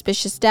wife's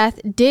suspicious death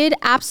did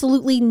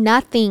absolutely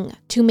nothing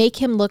to make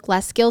him look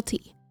less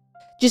guilty.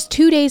 Just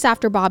 2 days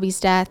after Bobby's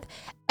death,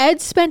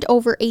 Ed spent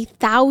over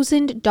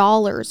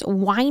 $1,000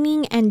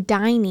 wining and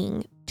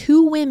dining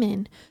 2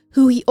 women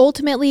who he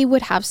ultimately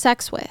would have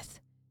sex with.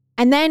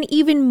 And then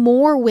even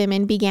more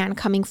women began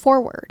coming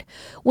forward.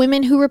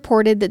 Women who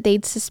reported that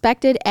they'd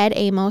suspected Ed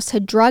Amos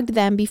had drugged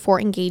them before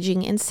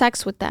engaging in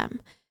sex with them.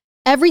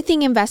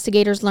 Everything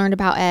investigators learned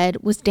about Ed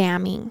was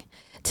damning.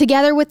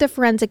 Together with the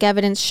forensic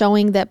evidence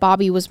showing that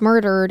Bobby was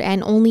murdered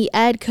and only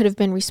Ed could have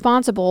been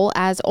responsible,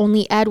 as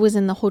only Ed was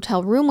in the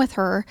hotel room with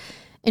her,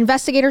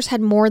 investigators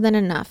had more than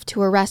enough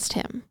to arrest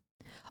him.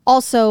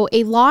 Also,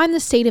 a law in the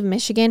state of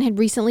Michigan had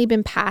recently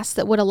been passed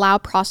that would allow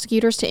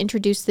prosecutors to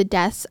introduce the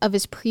deaths of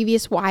his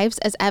previous wives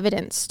as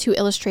evidence to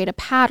illustrate a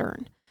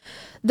pattern.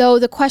 Though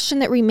the question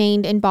that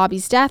remained in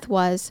Bobby's death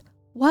was,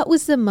 what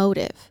was the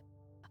motive?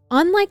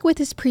 Unlike with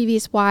his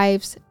previous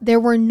wives, there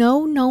were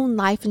no known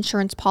life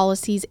insurance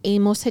policies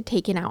Amos had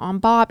taken out on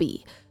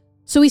Bobby,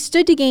 so he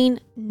stood to gain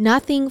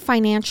nothing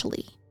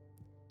financially.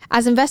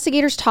 As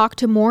investigators talked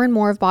to more and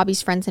more of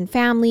Bobby's friends and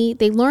family,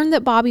 they learned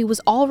that Bobby was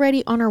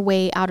already on her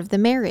way out of the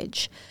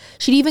marriage.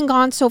 She'd even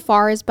gone so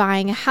far as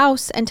buying a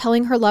house and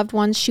telling her loved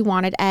ones she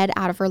wanted Ed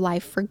out of her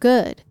life for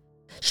good.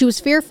 She was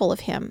fearful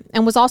of him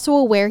and was also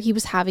aware he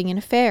was having an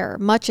affair,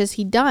 much as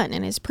he'd done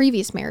in his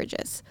previous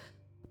marriages.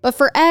 But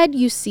for Ed,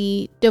 you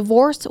see,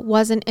 divorce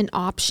wasn't an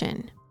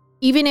option.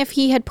 Even if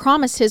he had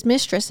promised his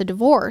mistress a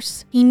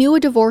divorce, he knew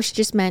a divorce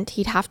just meant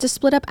he'd have to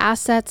split up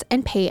assets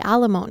and pay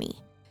alimony.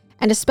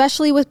 And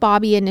especially with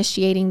Bobby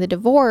initiating the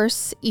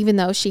divorce, even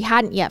though she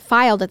hadn't yet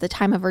filed at the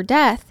time of her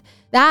death,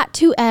 that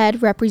to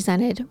Ed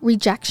represented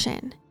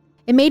rejection.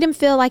 It made him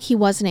feel like he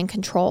wasn't in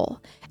control,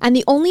 and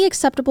the only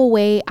acceptable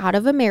way out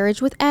of a marriage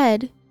with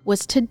Ed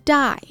was to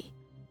die.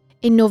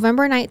 In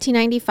November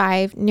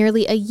 1995,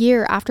 nearly a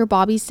year after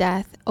Bobby's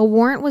death, a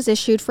warrant was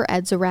issued for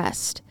Ed's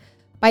arrest.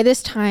 By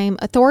this time,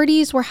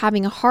 authorities were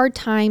having a hard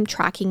time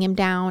tracking him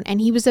down, and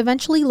he was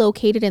eventually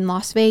located in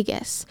Las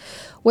Vegas,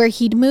 where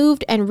he'd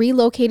moved and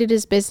relocated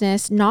his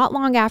business not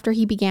long after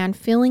he began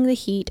feeling the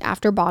heat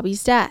after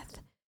Bobby's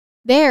death.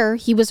 There,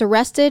 he was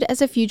arrested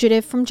as a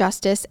fugitive from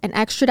justice and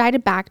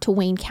extradited back to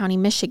Wayne County,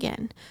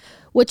 Michigan,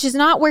 which is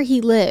not where he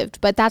lived,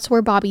 but that's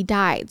where Bobby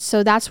died,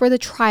 so that's where the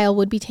trial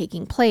would be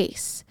taking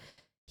place.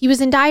 He was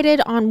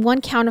indicted on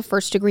 1 count of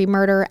first-degree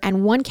murder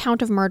and 1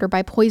 count of murder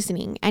by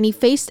poisoning, and he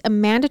faced a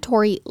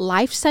mandatory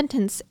life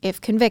sentence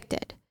if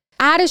convicted.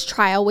 At his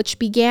trial, which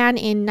began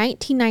in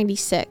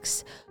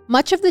 1996,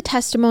 much of the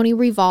testimony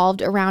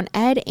revolved around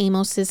Ed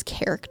Amos's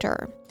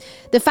character.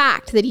 The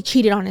fact that he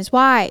cheated on his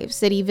wives,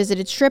 that he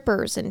visited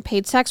strippers and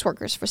paid sex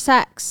workers for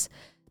sex.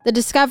 The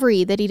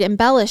discovery that he'd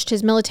embellished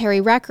his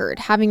military record,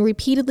 having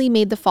repeatedly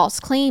made the false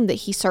claim that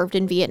he served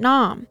in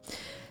Vietnam.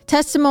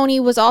 Testimony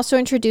was also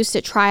introduced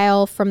at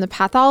trial from the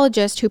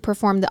pathologist who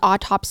performed the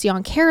autopsy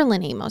on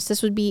Carolyn Amos.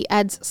 This would be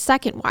Ed's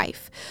second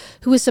wife,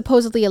 who was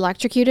supposedly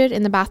electrocuted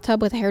in the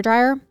bathtub with a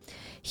hairdryer.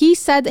 He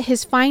said that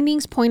his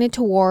findings pointed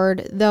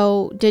toward,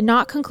 though did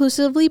not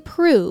conclusively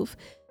prove,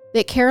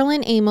 that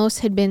Carolyn Amos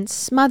had been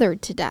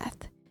smothered to death.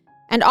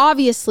 And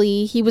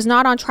obviously, he was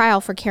not on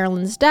trial for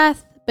Carolyn's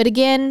death, but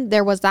again,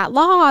 there was that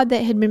law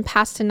that had been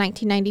passed in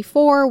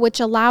 1994, which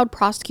allowed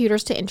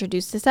prosecutors to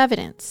introduce this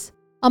evidence.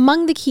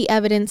 Among the key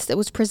evidence that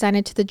was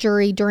presented to the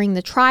jury during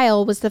the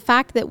trial was the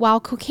fact that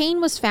while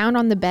cocaine was found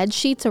on the bed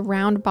sheets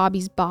around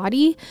Bobby's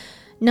body,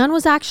 none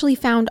was actually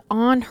found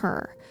on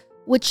her,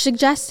 which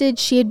suggested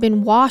she had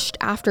been washed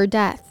after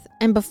death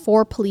and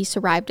before police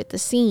arrived at the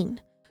scene,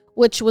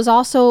 which was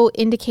also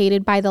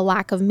indicated by the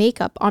lack of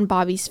makeup on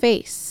Bobby's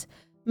face,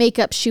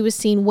 makeup she was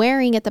seen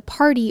wearing at the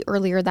party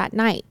earlier that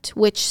night,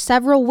 which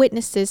several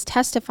witnesses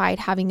testified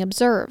having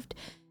observed,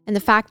 and the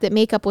fact that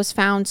makeup was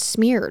found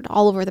smeared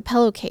all over the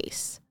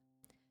pillowcase.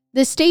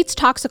 The state's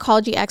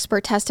toxicology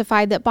expert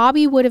testified that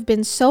Bobby would have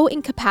been so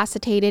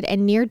incapacitated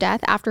and near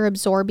death after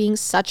absorbing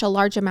such a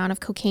large amount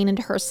of cocaine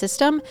into her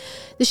system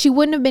that she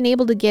wouldn't have been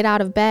able to get out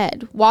of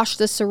bed, wash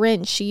the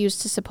syringe she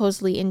used to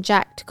supposedly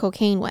inject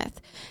cocaine with,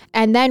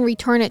 and then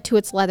return it to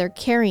its leather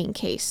carrying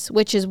case,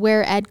 which is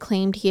where Ed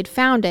claimed he had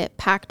found it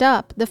packed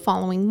up the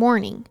following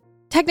morning.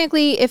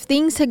 Technically, if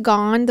things had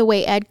gone the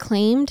way Ed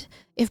claimed,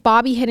 if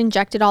Bobby had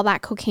injected all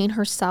that cocaine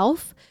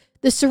herself,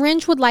 the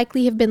syringe would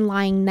likely have been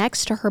lying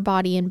next to her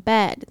body in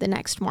bed the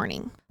next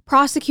morning.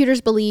 Prosecutors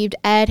believed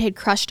Ed had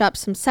crushed up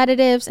some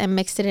sedatives and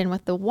mixed it in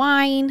with the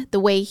wine, the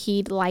way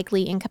he'd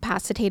likely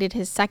incapacitated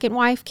his second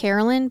wife,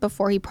 Carolyn,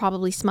 before he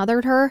probably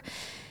smothered her.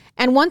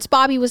 And once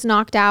Bobby was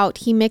knocked out,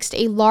 he mixed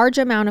a large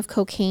amount of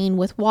cocaine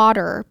with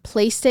water,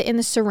 placed it in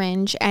the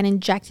syringe, and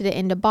injected it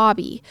into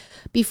Bobby,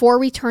 before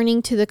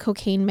returning to the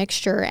cocaine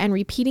mixture and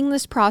repeating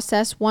this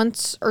process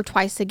once or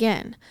twice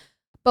again.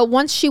 But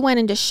once she went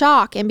into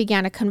shock and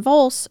began to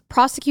convulse,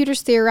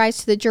 prosecutors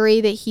theorized to the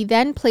jury that he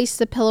then placed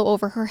the pillow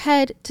over her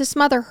head to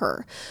smother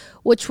her,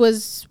 which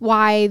was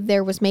why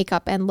there was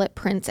makeup and lip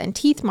prints and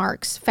teeth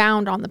marks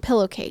found on the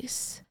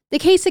pillowcase. The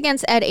case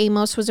against Ed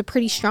Amos was a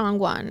pretty strong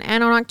one,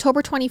 and on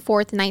October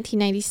 24th,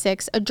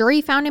 1996, a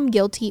jury found him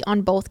guilty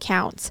on both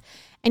counts,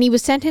 and he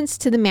was sentenced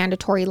to the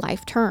mandatory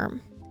life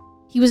term.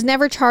 He was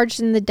never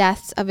charged in the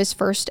deaths of his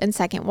first and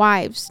second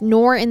wives,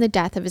 nor in the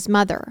death of his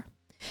mother.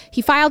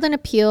 He filed an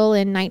appeal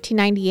in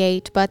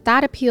 1998, but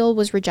that appeal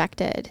was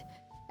rejected.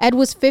 Ed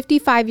was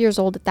 55 years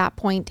old at that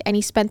point, and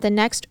he spent the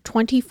next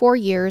 24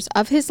 years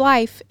of his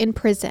life in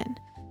prison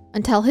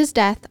until his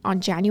death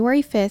on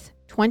January 5th,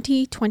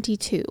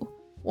 2022,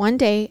 one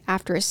day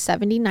after his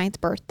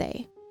 79th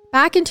birthday.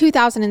 Back in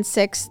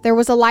 2006, there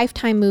was a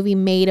Lifetime movie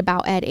made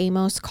about Ed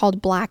Amos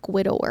called Black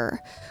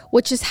Widower,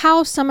 which is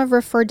how some have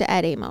referred to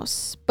Ed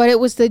Amos. But it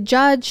was the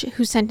judge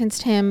who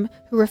sentenced him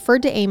who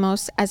referred to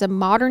Amos as a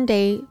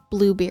modern-day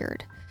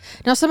Bluebeard.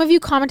 Now, some of you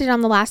commented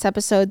on the last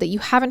episode that you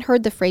haven't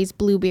heard the phrase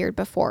Bluebeard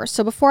before,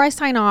 so before I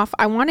sign off,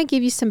 I want to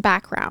give you some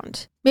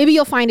background. Maybe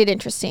you'll find it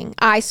interesting.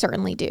 I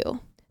certainly do.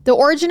 The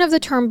origin of the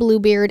term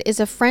Bluebeard is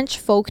a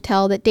French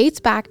folktale that dates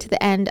back to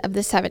the end of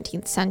the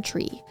 17th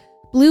century.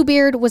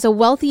 Bluebeard was a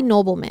wealthy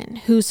nobleman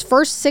whose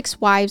first 6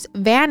 wives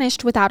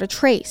vanished without a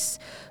trace,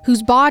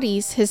 whose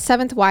bodies his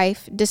 7th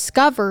wife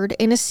discovered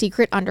in a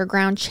secret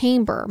underground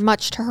chamber,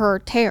 much to her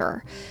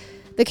terror.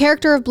 The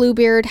character of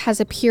Bluebeard has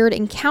appeared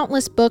in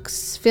countless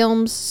books,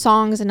 films,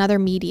 songs, and other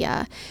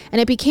media, and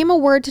it became a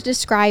word to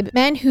describe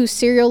men who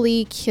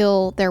serially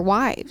kill their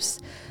wives.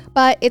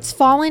 But it's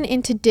fallen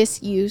into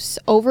disuse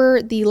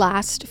over the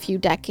last few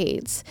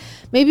decades,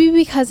 maybe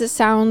because it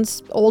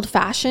sounds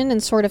old-fashioned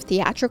and sort of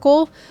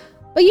theatrical.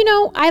 But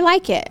I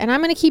like it, and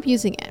I'm going to keep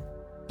using it.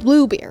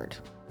 Bluebeard.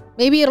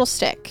 Maybe it'll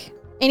stick.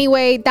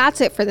 Anyway,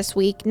 that's it for this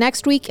week.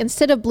 Next week,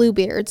 instead of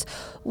Bluebeards,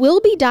 we'll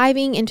be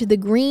diving into the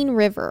Green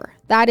River.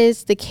 That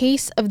is the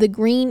case of the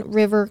Green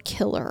River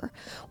Killer,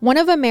 one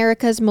of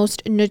America's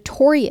most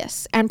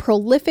notorious and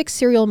prolific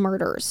serial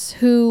murderers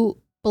who,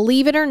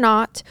 believe it or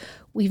not,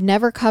 we've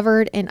never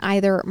covered in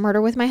either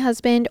Murder with My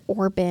Husband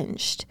or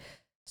Binged.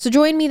 So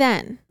join me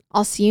then.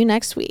 I'll see you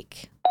next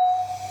week.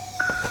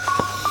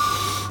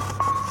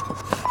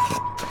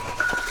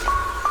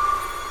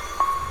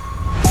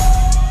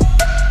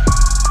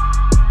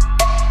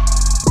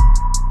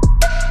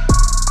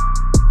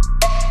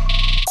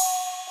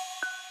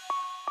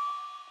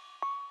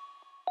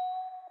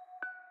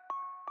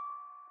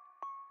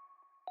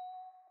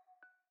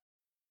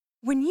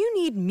 When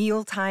you need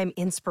mealtime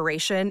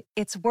inspiration,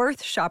 it's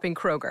worth shopping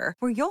Kroger,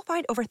 where you'll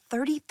find over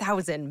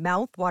 30,000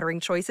 mouth-watering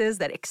choices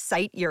that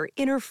excite your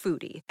inner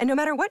foodie. And no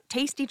matter what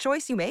tasty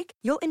choice you make,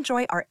 you'll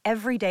enjoy our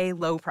everyday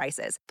low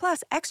prices,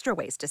 plus extra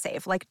ways to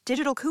save, like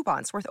digital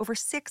coupons worth over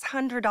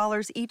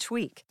 $600 each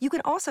week. You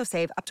can also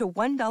save up to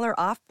 $1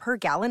 off per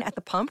gallon at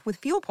the pump with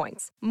fuel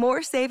points.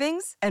 More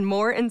savings and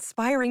more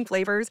inspiring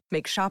flavors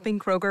make shopping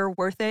Kroger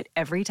worth it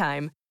every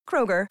time.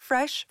 Kroger,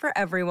 fresh for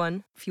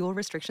everyone. Fuel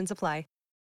restrictions apply.